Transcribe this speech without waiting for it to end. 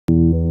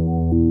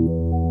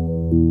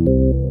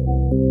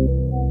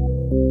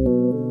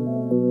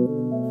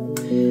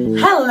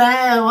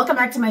Hello, welcome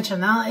back to my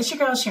channel. It's your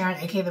girl Sharon,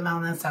 aka the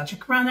Melanin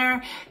Nostalgic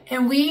Runner,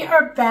 and we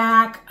are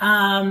back.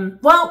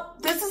 Well,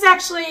 this is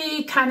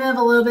actually kind of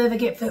a little bit of a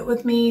Get Fit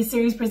With Me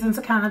series presents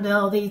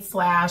accountability /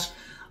 a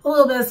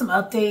little bit of some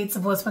updates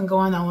of what's been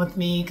going on with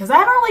me, because I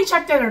haven't really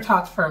checked in or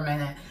talked for a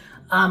minute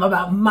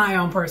about my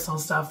own personal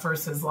stuff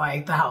versus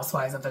like the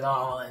housewives of it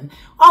all, and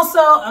also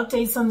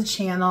updates on the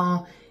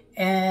channel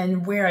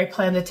and where I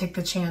plan to take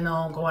the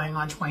channel going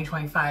on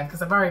 2025,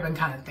 because I've already been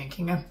kind of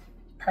thinking of,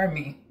 pardon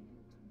me,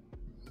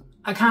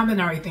 I kind of been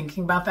already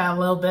thinking about that a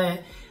little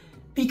bit,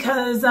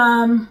 because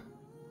I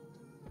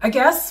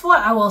guess what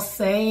I will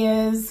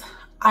say is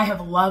I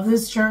have loved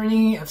this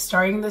journey of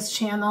starting this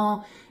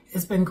channel.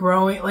 It's been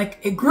growing, like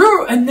it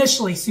grew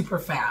initially super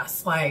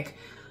fast. Like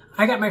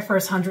I got my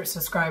first 100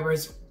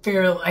 subscribers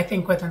I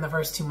think within the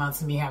first 2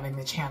 months of me having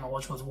the channel,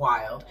 which was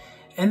wild.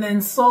 And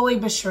then slowly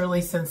but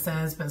surely since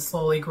then, it's been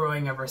slowly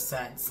growing ever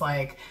since.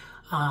 Like,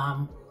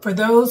 for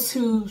those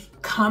who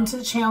come to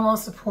the channel and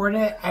support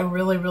it, I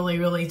really, really,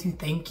 really do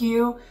thank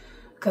you.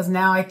 Because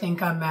now I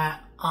think I'm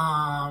at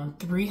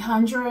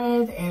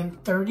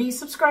 330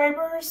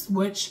 subscribers,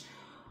 which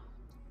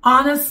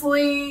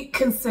honestly,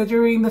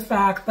 considering the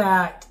fact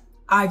that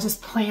I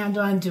just planned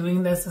on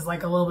doing this as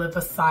like a little bit of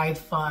a side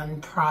fun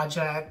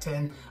project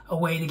and a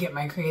way to get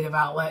my creative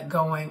outlet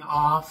going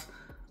off.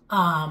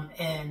 Well,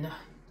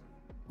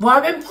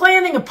 I've been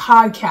planning a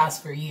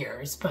podcast for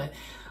years, but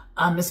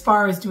as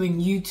far as doing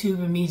YouTube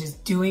and me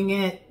just doing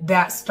it,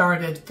 that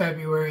started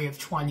February of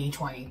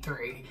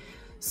 2023.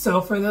 So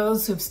for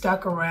those who've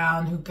stuck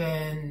around, who've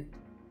been,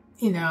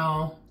 you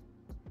know,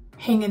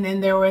 hanging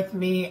in there with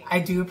me, I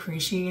do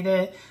appreciate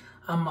it.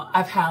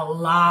 I've had a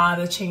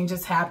lot of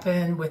changes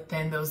happen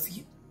within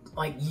those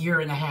like year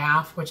and a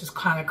half, which is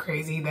kind of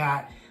crazy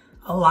that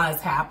a lot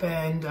has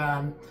happened.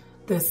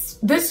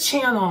 This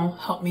channel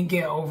helped me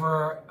get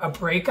over a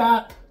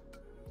breakup,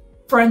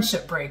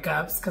 friendship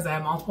breakups, because I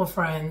have multiple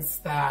friends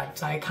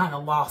that I kind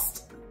of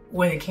lost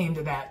when it came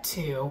to that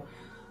too.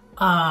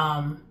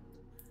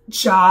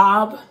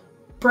 Job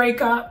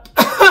breakup,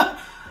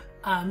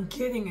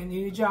 getting a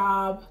new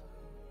job,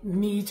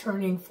 me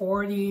turning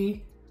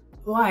 40,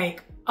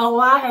 like a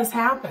lot has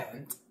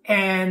happened.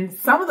 And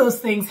some of those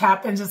things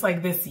happened just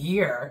like this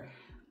year.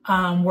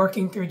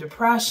 Working through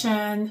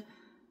depression,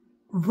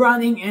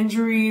 running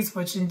injuries,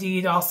 which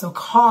indeed also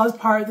caused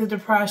part of the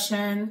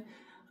depression.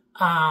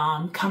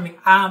 Coming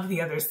out of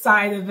the other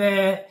side of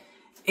it.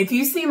 If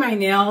you see my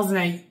nails,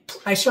 and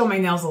I show my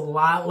nails a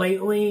lot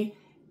lately,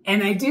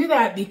 and I do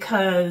that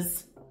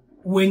because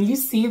when you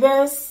see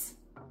this,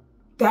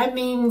 that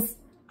means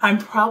I'm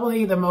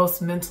probably the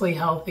most mentally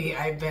healthy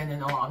I've been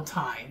in a long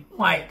time.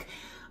 Like,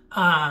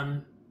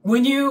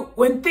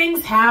 when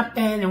things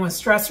happen and when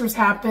stressors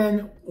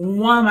happen,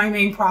 one of my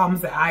main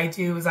problems that I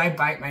do is I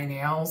bite my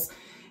nails.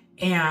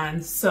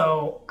 And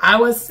so I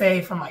would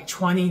say from like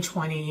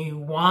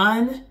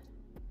 2021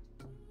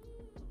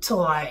 to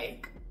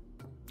like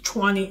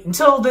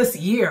until this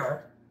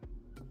year,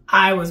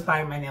 I was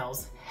biting my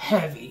nails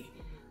heavy.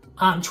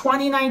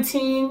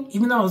 2019,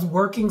 even though I was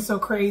working so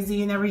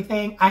crazy and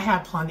everything, I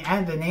had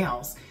the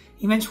nails.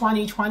 Even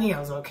 2020, I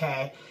was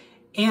okay.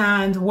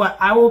 And what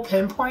I will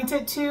pinpoint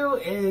it to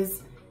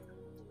is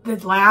the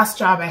last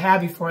job I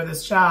had before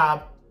this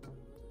job,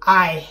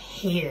 I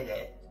hated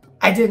it.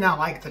 I did not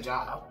like the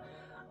job.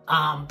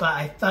 But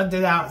I thugged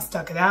it out and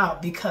stuck it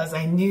out because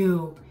I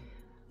knew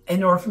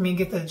in order for me to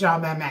get the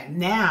job I'm at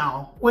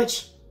now,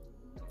 which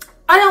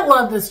I don't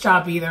love this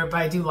job either,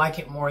 but I do like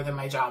it more than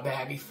my job I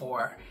had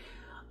before.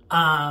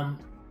 I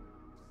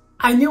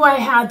knew I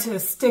had to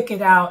stick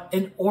it out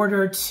in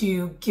order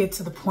to get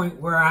to the point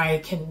where I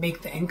can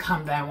make the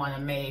income that I want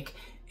to make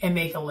and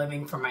make a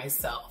living for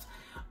myself.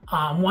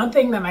 One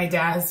thing that my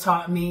dad has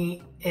taught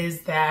me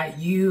is that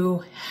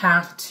you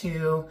have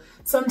to,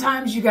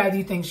 sometimes you gotta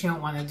do things you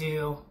don't want to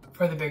do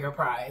for the bigger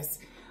prize.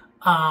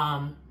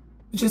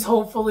 Just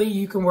hopefully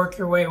you can work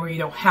your way where you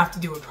don't have to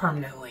do it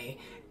permanently.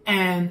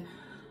 And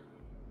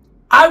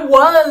I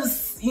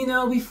was, you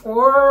know,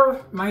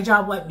 before my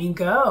job let me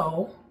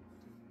go,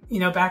 you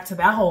know, back to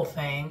that whole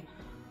thing,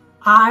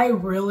 I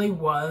really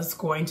was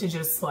going to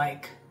just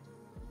like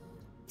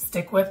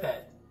stick with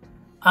it.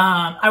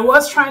 I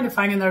was trying to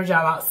find another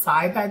job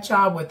outside that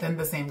job within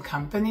the same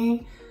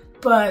company,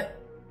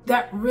 but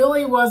that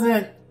really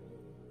wasn't,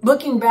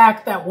 looking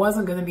back, that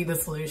wasn't going to be the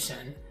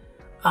solution.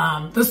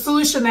 The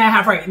solution that I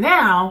have right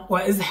now,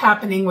 what is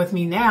happening with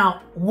me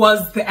now,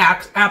 was the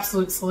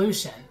absolute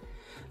solution.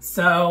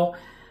 So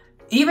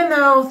even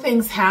though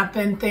things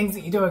happen, things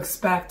that you don't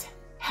expect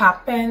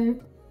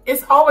happen,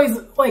 it's always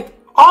like,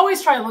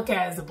 always try to look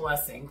at it as a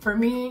blessing. For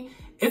me,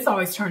 it's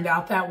always turned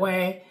out that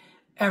way.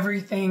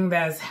 Everything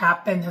that has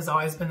happened has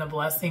always been a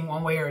blessing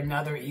one way or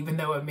another, even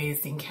though it may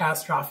seem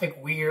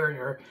catastrophic, weird,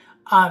 or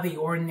out of the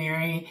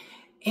ordinary.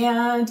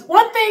 And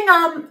one thing,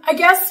 I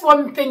guess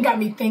one thing got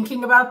me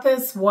thinking about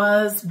this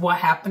was what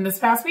happened this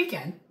past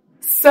weekend.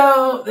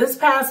 So this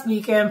past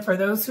weekend, for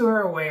those who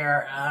are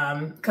aware,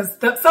 because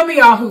some of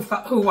y'all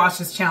who watch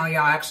this channel,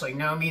 y'all actually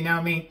know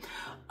me.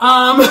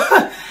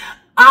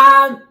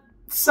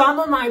 some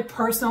of my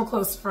personal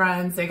close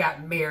friends, they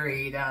got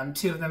married.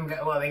 Two of them,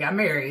 they got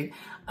married.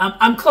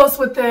 I'm close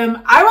with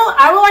them.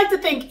 I would like to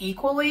think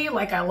equally,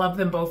 like I love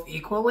them both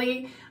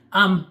equally,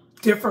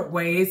 different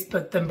ways,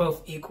 but them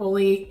both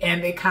equally.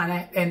 And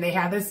they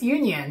have this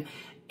union,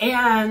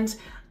 and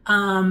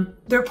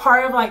they're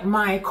part of like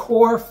my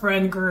core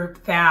friend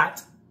group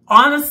that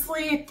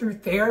honestly through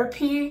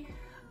therapy,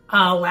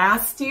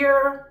 last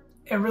year,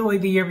 and really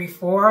the year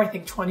before, I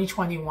think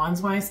 2021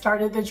 is when I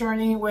started the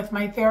journey with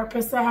my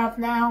therapist I have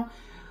now.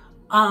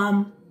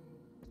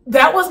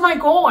 That was my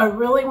goal. I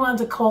really wanted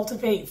to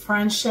cultivate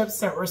friendships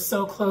that were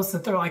so close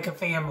that they're like a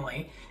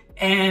family.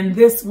 And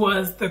this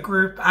was the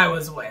group I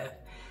was with.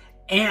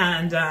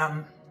 And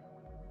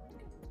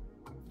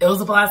it was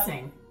a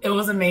blessing. It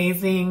was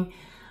amazing.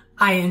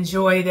 I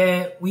enjoyed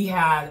it. We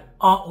had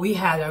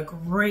a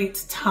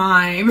great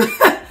time.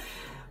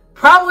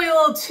 Probably a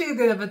little too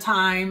good of a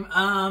time,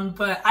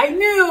 but I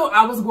knew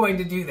I was going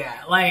to do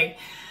that. Like,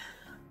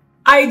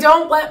 I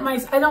don't let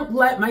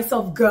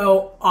myself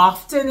go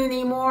often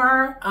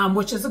anymore,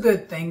 which is a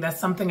good thing.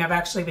 That's something I've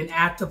actually been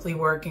actively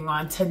working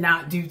on, to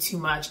not do too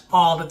much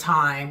all the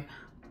time.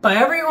 But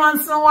every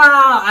once in a while,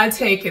 I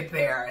take it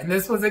there. And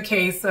this was a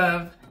case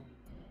of,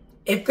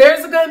 if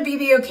there's going to be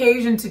the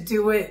occasion to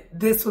do it,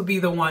 this would be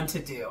the one to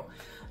do.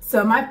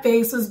 So my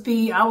face was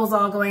beat. I was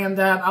all glammed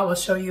up. I will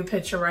show you a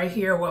picture right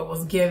here, what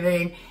was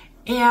giving.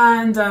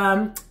 And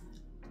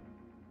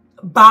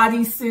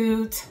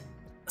bodysuit,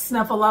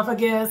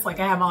 snuffleupagus, like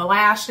I have my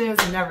lashes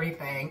and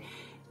everything.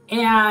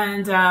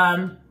 And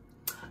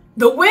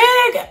the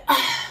wig,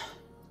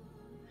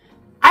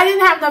 I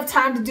didn't have enough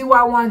time to do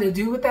what I wanted to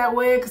do with that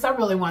wig because I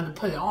really wanted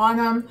to put it on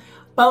him.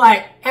 But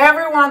like,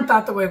 everyone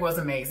thought the wig was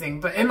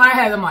amazing. But in my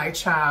head, I'm like,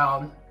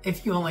 child,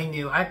 if you only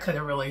knew, I could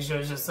have really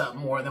judged this up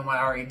more than what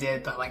I already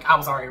did. But like, I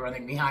was already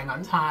running behind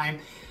on time,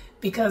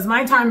 because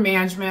my time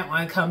management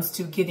when it comes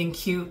to getting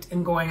cute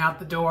and going out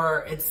the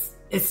door, it's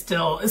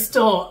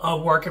still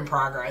a work in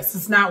progress.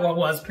 It's not what it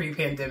was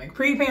pre-pandemic.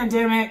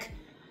 Pre-pandemic,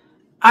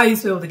 I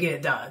used to be able to get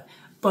it done,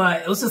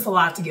 but it was just a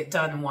lot to get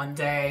done in one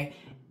day.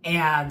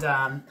 And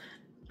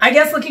I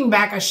guess looking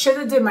back, I should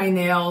have did my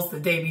nails the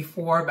day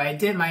before, but I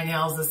did my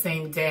nails the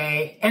same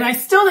day, and I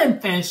still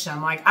didn't finish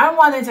them. Like, I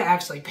wanted to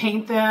actually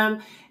paint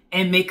them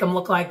and make them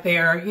look like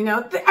they're, you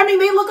know, I mean,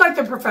 they look like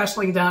they're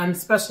professionally done,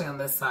 especially on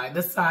this side.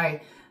 This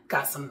side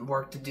got some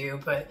work to do,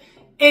 but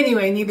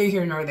anyway, neither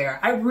here nor there.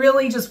 I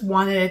really just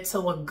wanted it to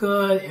look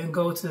good and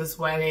go to this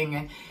wedding,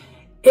 and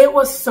it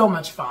was so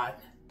much fun.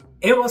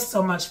 It was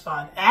so much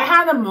fun. I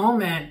had a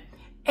moment,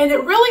 and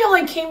it really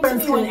only came to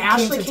me when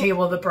Ashley came to the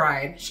table of the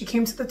bride. She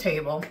came to the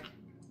table,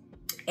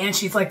 and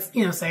she's like,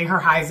 you know, saying her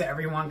highs to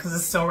everyone, because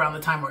it's still around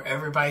the time where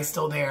everybody's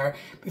still there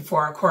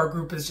before our core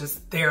group is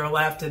just there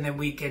left, and then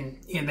we can,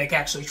 you know, they can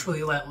actually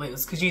truly let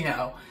loose. Because, you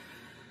know,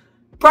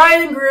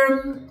 bride and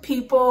groom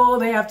people,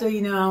 they have to,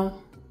 you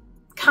know,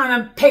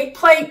 kind of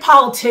play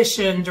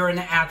politician during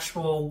the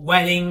actual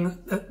wedding,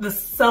 the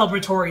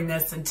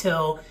celebratoriness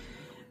until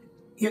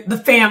the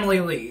family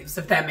leaves,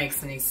 if that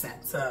makes any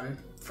sense.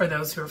 For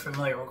those who are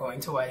familiar with going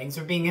to weddings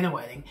or being in a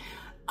wedding.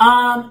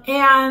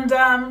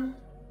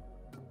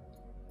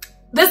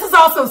 This is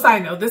also a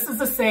side note. This is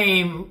the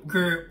same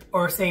group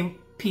or same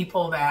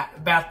people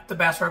that the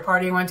bachelorette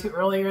party I went to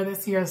earlier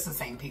this year. It's the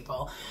same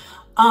people.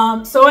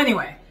 So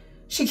anyway,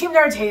 she came to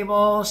our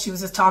table. She was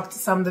just talking to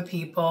some of the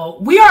people.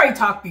 We already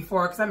talked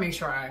before because I made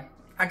sure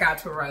I got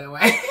to it right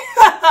away.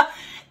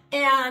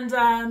 And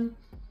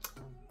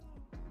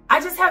I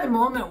just had a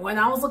moment when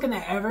I was looking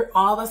at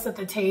all of us at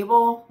the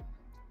table.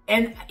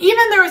 And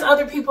even there was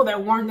other people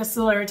that weren't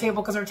necessarily at our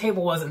table, because our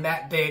table wasn't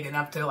that big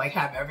enough to like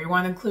have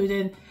everyone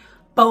included.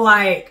 But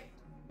like,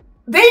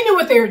 they knew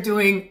what they were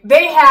doing.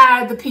 They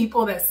had the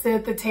people that sit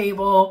at the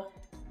table.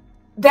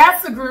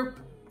 That's the group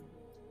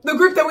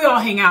that we all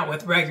hang out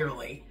with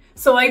regularly.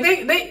 So like,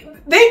 they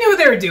knew what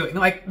they were doing.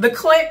 Like, the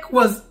clique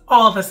was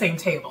all at the same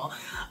table.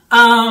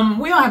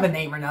 We don't have a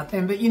name or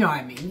nothing, but you know what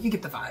I mean. You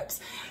get the vibes.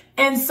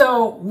 And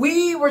so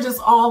we were just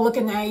all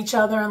looking at each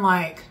other and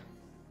like,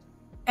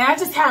 and I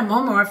just had a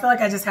moment where I felt like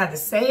I just had to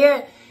say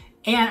it.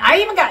 And I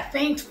even got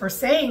thanked for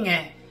saying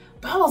it.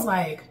 But I was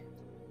like,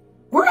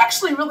 we're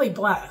actually really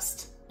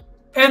blessed.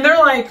 And they're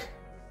like,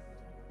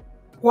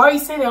 why are you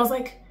saying that? I was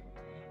like,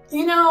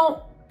 you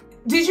know,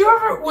 did you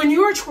ever, when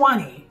you were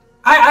 20,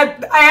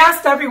 I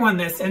asked everyone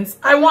this, and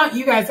I want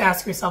you guys to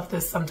ask yourself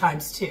this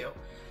sometimes too,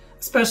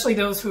 especially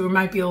those who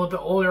might be a little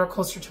bit older or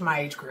closer to my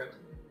age group.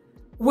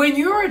 When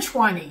you were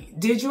 20,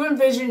 did you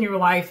envision your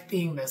life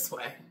being this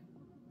way?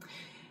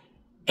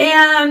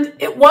 And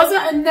it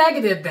wasn't a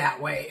negative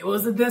that way. It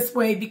was this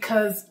way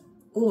because,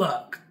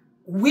 look,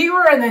 we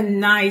were in a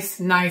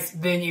nice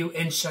venue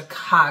in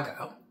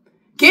Chicago.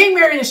 Getting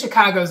married in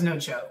Chicago is no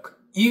joke.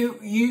 You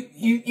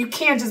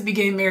can't just be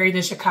getting married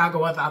in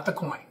Chicago without the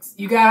coins.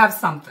 You gotta have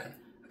something,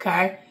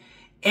 okay?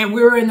 And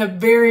we were in a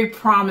very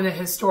prominent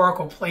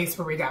historical place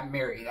where we got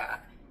married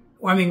at.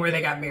 Well, I mean, where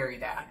they got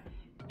married at.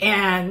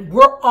 And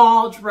we're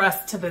all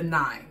dressed to the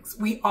nines.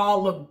 We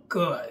all look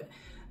good.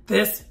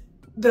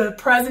 The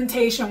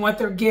presentation, what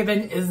they're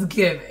given is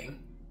giving.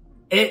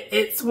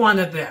 It's one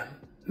of them,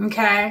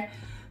 okay?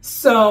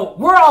 So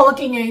we're all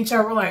looking at each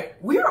other, we're like,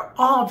 we're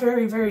all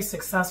very, very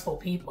successful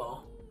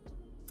people.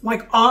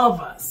 Like all of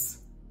us.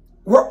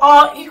 We're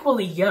all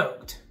equally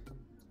yoked.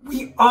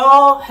 We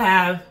all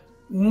have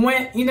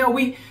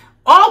we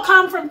all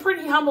come from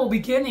pretty humble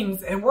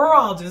beginnings and we're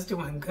all just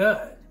doing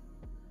good.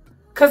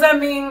 Cause I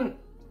mean,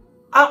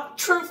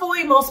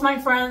 truthfully, most of my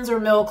friends are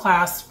middle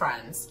class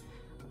friends.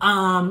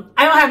 I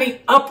don't have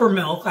any upper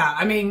middle class.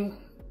 I mean,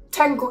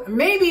 technically,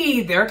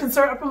 maybe they're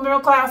considered upper middle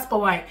class, but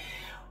like,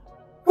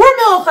 we're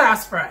middle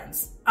class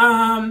friends.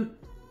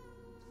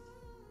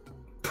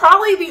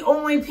 Probably the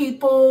only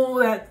people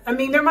that, I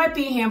mean, there might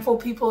be a handful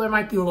of people that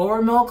might be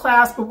lower middle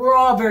class, but we're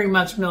all very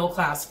much middle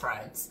class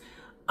friends.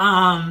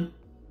 Them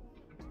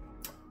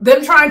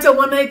trying to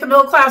eliminate the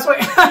middle class way,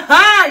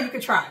 you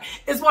could try.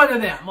 It's one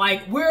of them.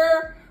 Like,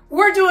 we're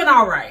doing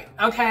all right,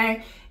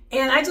 okay?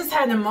 And I just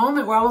had a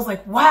moment where I was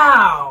like,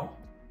 wow,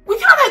 we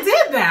kind of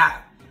did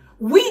that.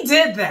 We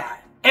did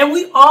that. And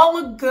we all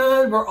look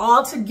good. We're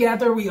all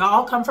together. We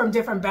all come from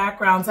different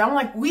backgrounds. I'm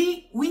like,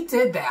 we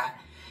did that.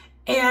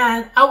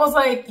 And I was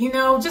like,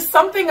 just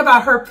something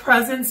about her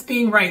presence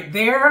being right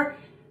there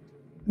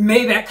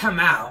made that come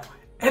out.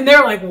 And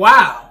they're like,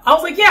 wow. I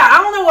was like, yeah, I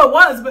don't know what it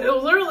was, but it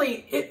was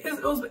literally,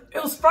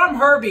 it was from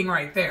her being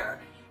right there.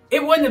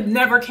 It wouldn't have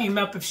never came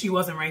up if she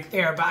wasn't right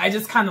there. But I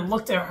just kind of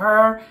looked at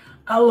her.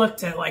 I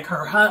looked at like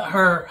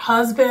her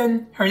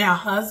husband, her now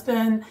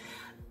husband.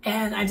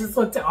 And I just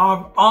looked at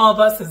all of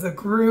us as a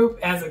group,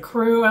 as a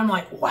crew. I'm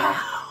like,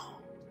 wow.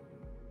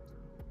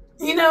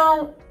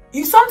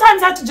 You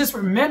sometimes have to just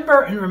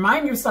remember and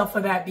remind yourself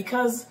of that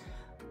because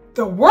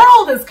the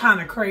world is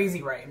kind of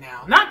crazy right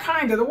now. Not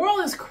kind of, the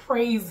world is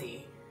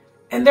crazy.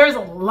 And there's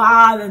a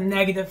lot of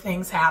negative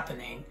things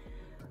happening.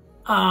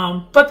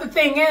 But the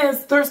thing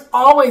is, there's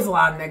always a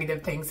lot of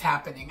negative things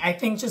happening. I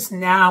think just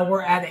now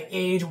we're at an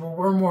age where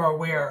we're more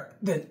aware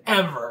than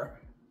ever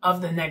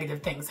of the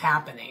negative things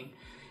happening.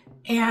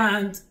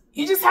 And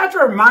you just have to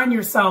remind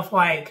yourself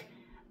like,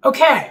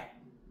 okay,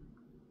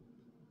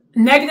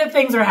 negative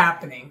things are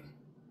happening.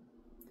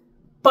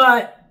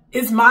 But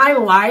is my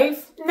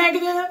life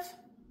negative?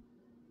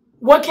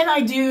 What can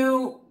I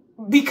do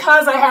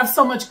because I have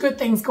so much good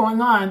things going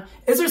on?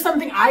 Is there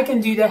something I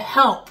can do to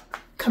help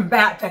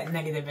combat that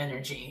negative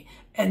energy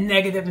and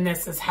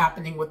negativeness that's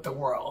happening with the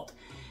world?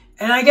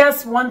 And I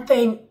guess one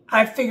thing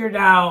I figured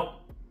out,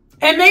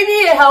 and maybe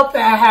it helped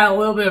that I had a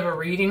little bit of a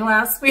reading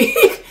last week.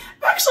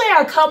 I've actually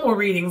had a couple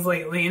readings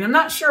lately, and I'm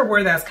not sure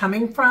where that's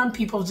coming from.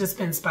 People have just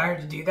been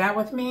inspired to do that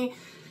with me.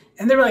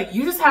 And they were like,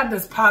 you just have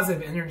this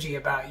positive energy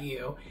about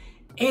you.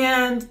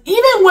 And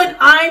even when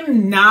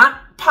I'm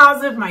not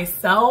positive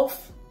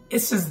myself,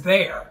 it's just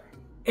there.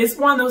 It's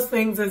one of those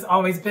things that's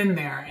always been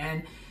there.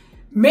 And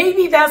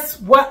maybe that's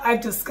what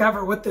I've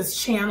discovered with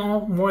this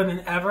channel more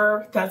than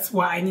ever. That's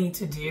what I need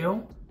to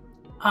do.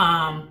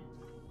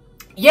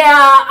 Yeah,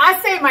 I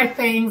say my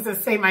things and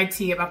say my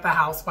tea about the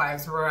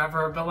housewives or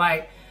whatever, but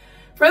like,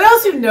 for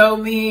those who know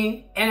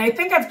me, and I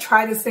think I've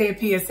tried to say a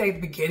PSA at the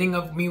beginning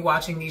of me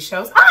watching these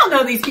shows, I don't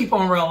know these people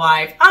in real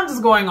life. I'm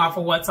just going off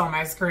of what's on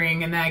my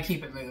screen and then I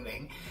keep it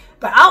moving.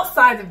 But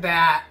outside of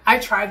that, I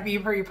try to be a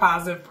pretty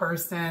positive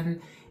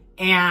person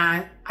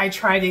and I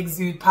try to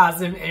exude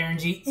positive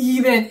energy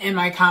even in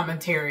my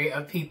commentary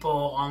of people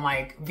on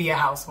like Via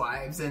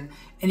Housewives and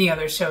any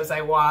other shows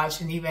I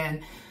watch, and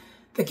even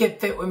the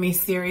Get Fit With Me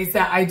series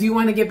that I do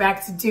want to get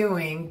back to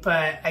doing,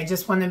 but I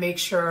just want to make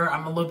sure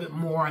I'm a little bit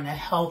more in a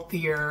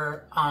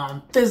healthier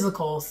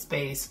physical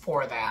space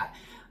for that.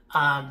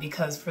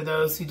 Because for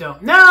those who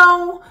don't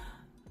know,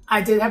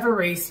 I did have a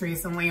race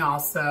recently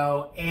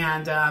also,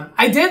 and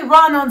I did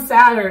run on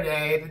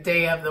Saturday, the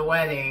day of the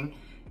wedding,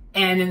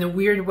 and in a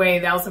weird way,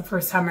 that was the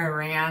first time I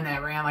ran. I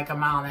ran like a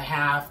mile and a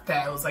half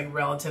that was like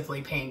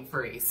relatively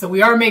pain-free. So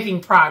we are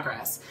making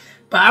progress.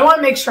 But I want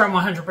to make sure I'm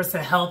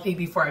 100% healthy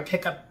before I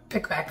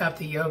pick back up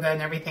the yoga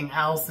and everything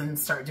else and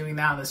start doing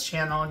that on this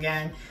channel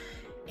again.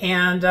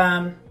 And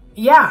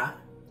yeah,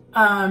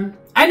 I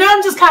know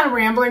I'm just kind of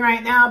rambling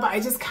right now, but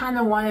I just kind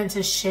of wanted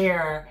to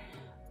share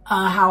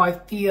how I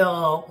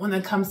feel when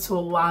it comes to a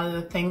lot of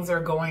the things that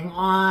are going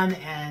on,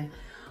 and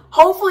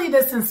hopefully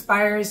this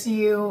inspires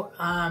you.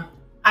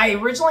 I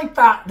originally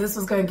thought this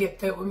was going to Get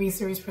Fit With Me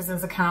series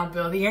presents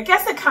accountability. I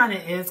guess it kind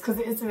of is because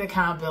it's an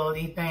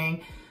accountability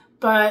thing.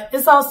 But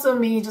it's also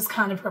me just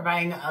kind of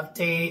providing an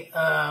update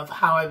of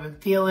how I've been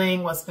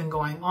feeling, what's been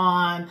going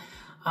on.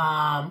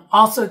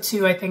 Also,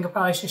 too, I think I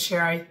probably should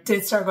share, I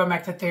did start going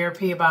back to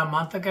therapy about a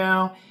month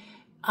ago.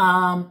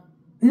 Not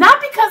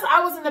because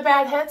I was in a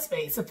bad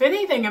headspace. If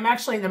anything, I'm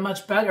actually in a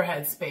much better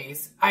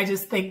headspace. I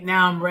just think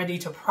now I'm ready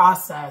to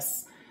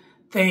process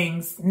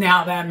things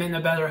now that I'm in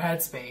a better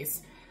headspace.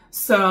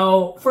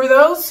 So for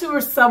those who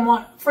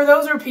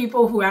are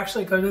people who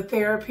actually go to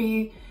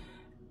therapy,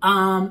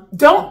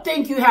 don't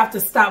think you have to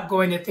stop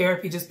going to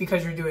therapy just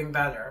because you're doing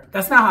better.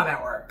 That's not how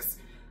that works.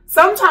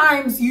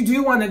 Sometimes you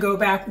do want to go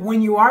back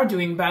when you are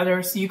doing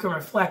better so you can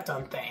reflect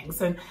on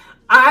things. And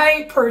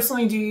I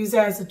personally do use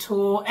that as a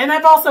tool. And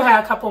I've also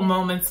had a couple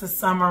moments this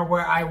summer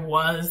where I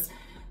was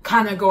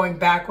kind of going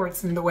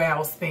backwards in the way I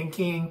was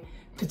thinking,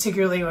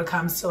 particularly when it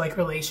comes to like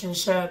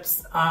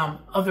relationships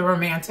of the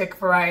romantic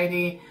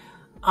variety,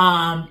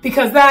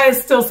 because that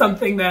is still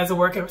something that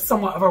is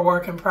somewhat of a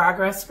work in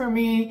progress for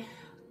me.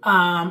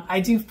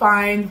 I do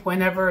find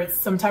whenever it's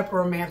some type of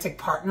romantic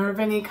partner of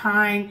any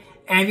kind,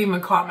 and I've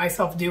even caught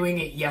myself doing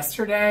it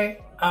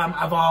yesterday,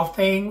 of all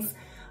things,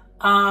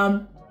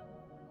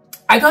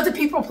 I go to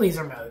people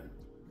pleaser mode,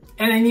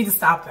 and I need to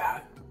stop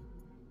that.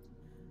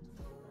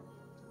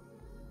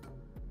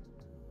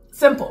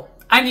 Simple.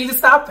 I need to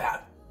stop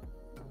that.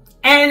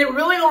 And it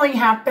really only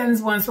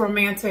happens when it's a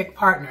romantic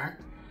partner.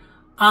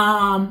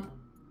 And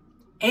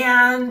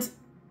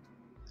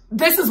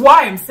this is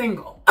why I'm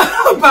single,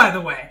 by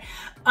the way.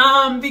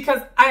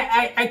 Because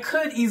I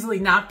could easily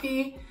not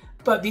be,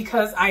 but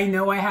because I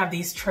know I have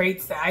these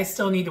traits that I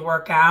still need to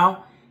work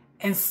out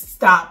and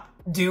stop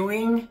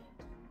doing,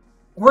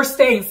 we're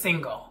staying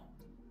single.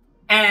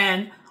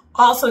 And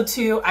also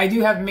too, I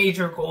do have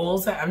major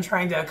goals that I'm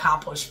trying to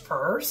accomplish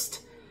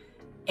first.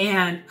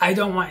 And I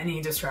don't want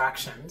any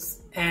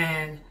distractions.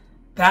 And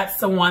that's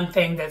the one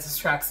thing that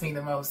distracts me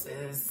the most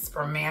is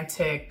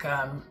romantic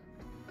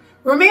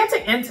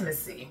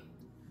intimacy.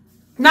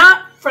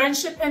 Not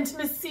friendship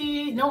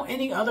intimacy, no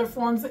any other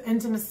forms of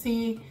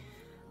intimacy,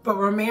 but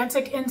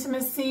romantic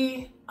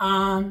intimacy.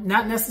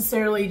 Not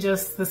necessarily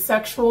just the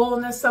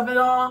sexualness of it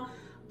all,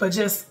 but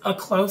just a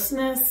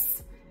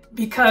closeness,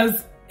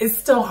 because it's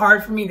still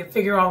hard for me to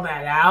figure all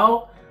that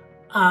out.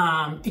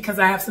 Because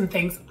I have some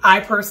things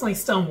I personally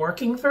still am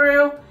working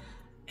through,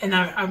 and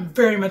I'm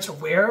very much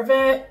aware of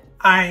it.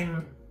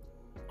 I'm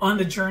on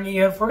the journey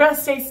of, we're going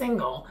to stay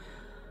single.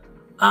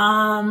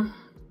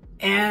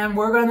 And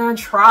we're going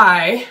to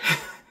try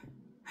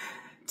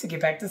to get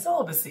back to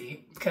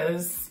celibacy,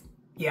 because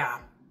yeah,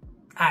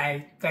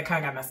 that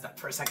kind of got messed up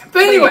for a second.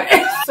 But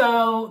anyway,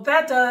 so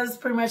that does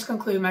pretty much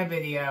conclude my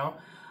video.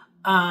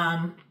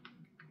 I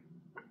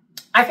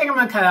think I'm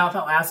going to cut out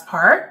that last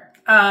part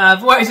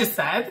of what I just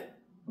said.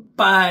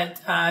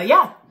 But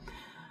yeah,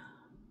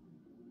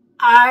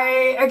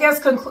 I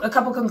guess a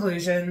couple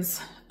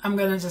conclusions I'm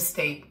going to just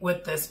state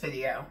with this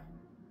video.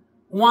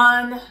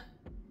 One,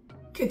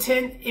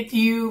 if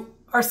you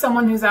are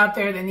someone who's out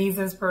there that needs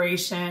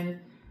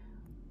inspiration,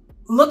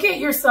 look at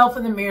yourself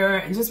in the mirror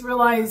and just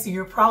realize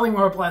you're probably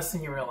more blessed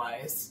than you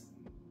realize.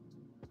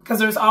 Because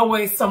there's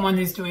always someone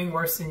who's doing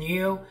worse than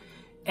you.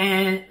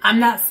 And I'm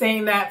not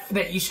saying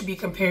that you should be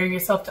comparing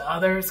yourself to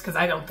others, because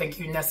I don't think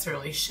you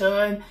necessarily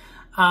should.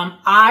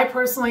 I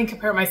personally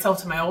compare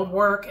myself to my old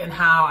work and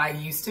how I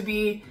used to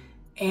be,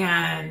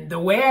 and the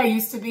way I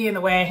used to be and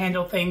the way I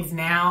handle things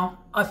now,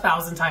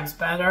 1,000 times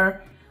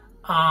better.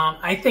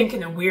 I think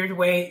in a weird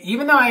way,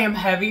 even though I am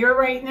heavier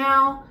right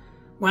now,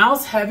 when I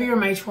was heavier in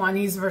my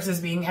 20s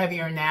versus being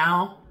heavier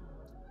now,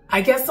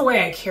 I guess the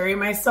way I carry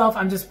myself,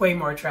 I'm just way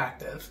more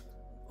attractive.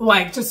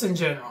 Like, just in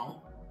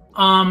general.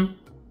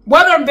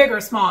 Whether I'm big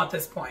or small at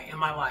this point in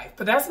my life.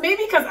 But that's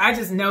maybe because I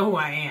just know who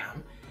I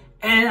am.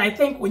 And I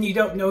think when you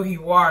don't know who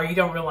you are, you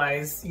don't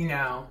realize, you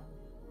know,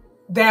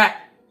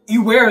 that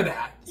you wear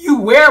that.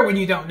 You wear when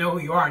you don't know who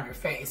you are on your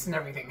face and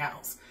everything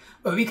else.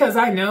 But because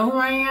I know who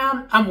I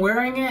am, I'm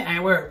wearing it and I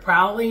wear it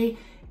proudly.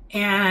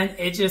 And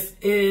it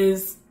just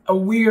is a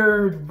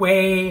weird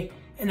way,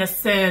 in a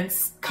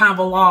sense, kind of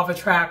a law of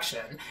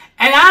attraction.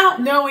 And I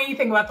don't know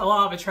anything about the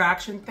law of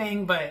attraction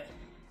thing, but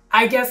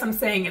I guess I'm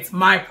saying it's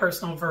my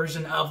personal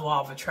version of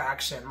law of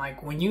attraction.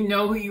 Like, when you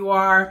know who you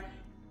are,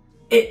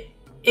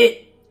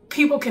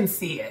 people can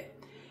see it.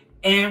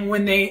 And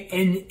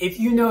if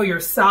you know you're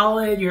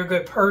solid, you're a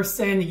good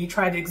person, and you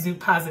try to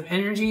exude positive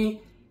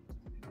energy,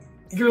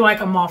 you're like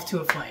a moth to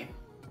a flame.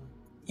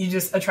 You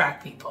just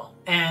attract people.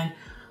 And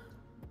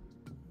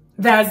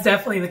that's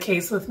definitely the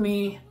case with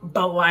me.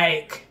 But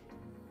like,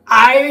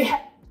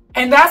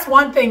 and that's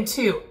one thing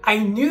too. I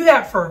knew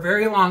that for a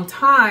very long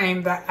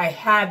time, that I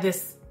had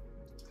this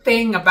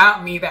thing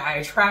about me that I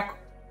attract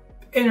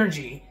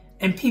energy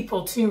and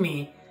people to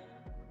me.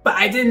 But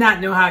I did not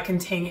know how to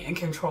contain it and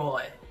control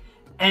it.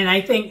 And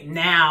I think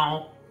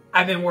now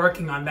I've been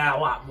working on that a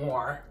lot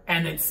more,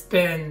 and it's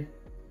been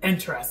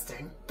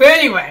interesting. But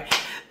anyway,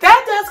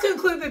 that does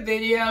conclude the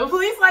video.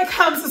 Please like,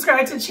 comment,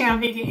 subscribe to the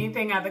channel if you get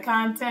anything out of the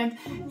content.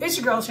 It's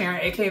your girl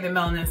Sharon, aka the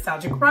Melanin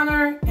Nostalgic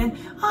Runner, and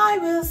I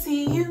will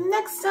see you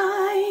next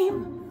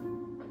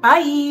time.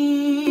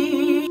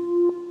 Bye.